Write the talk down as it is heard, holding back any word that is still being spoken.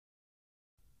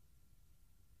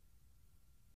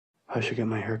I should get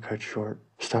my hair cut short.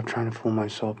 Stop trying to fool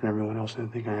myself and everyone else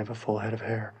into thinking I have a full head of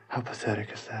hair. How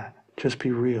pathetic is that? Just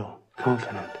be real,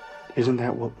 confident. Isn't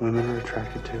that what women are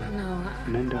attracted to? No.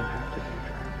 Men don't have to be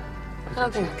attracted. I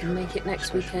don't think I can make it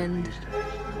next weekend.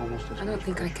 I don't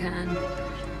think I can.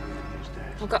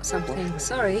 I've got something.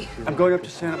 Sorry. I'm going up to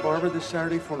Santa Barbara this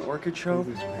Saturday for an orchid show,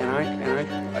 and I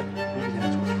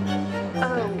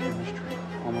Oh.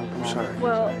 I'm sorry.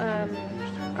 Well,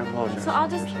 I apologize. so I'll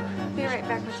just be right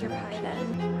back with your pie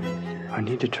then. I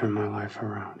need to turn my life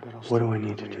around. What do I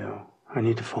need to do? I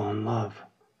need to fall in love.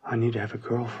 I need to have a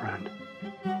girlfriend.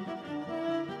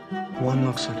 One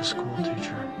looks like a school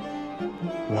teacher.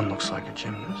 One looks like a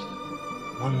gymnast.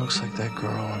 One looks like that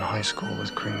girl in high school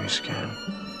with creamy skin.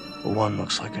 One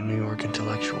looks like a New York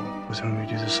intellectual with whom you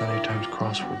do the Sunday Times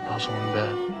crossword puzzle in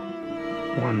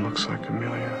bed. One looks like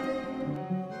Amelia.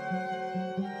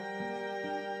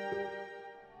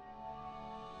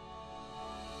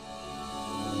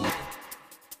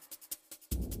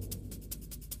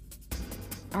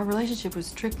 Our relationship was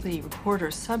strictly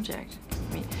reporter-subject.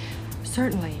 I mean,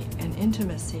 certainly an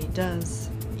intimacy does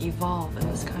evolve in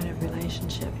this kind of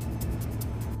relationship.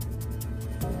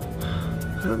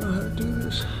 I don't know how to do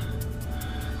this.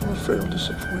 I'm afraid I'll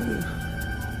disappoint you.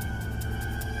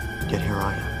 Yet here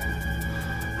I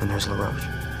am. And there's LaRoche.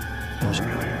 There's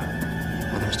Amelia.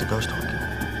 And there's the ghost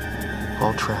hunter.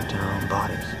 All trapped in our own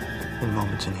bodies, in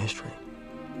moments in history.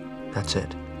 That's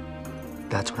it.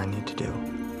 That's what I need to do.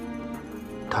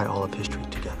 Tie all of history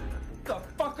together. The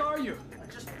fuck are you?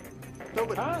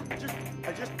 Nobody. Huh?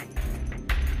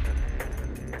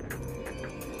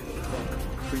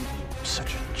 I'm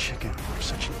such a chicken. I'm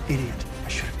such an idiot. I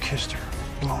should have kissed her.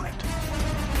 Blown it.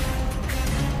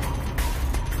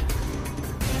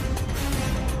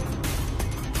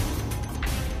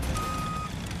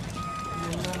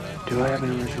 Do I have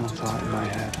an original thought in my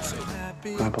head?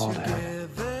 My bald head.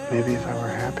 Maybe if I were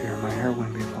happier, my hair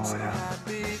wouldn't be falling out.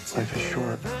 Life is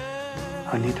short.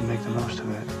 I need to make the most of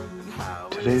it.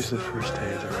 Today's the first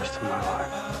day of the rest of my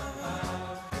life.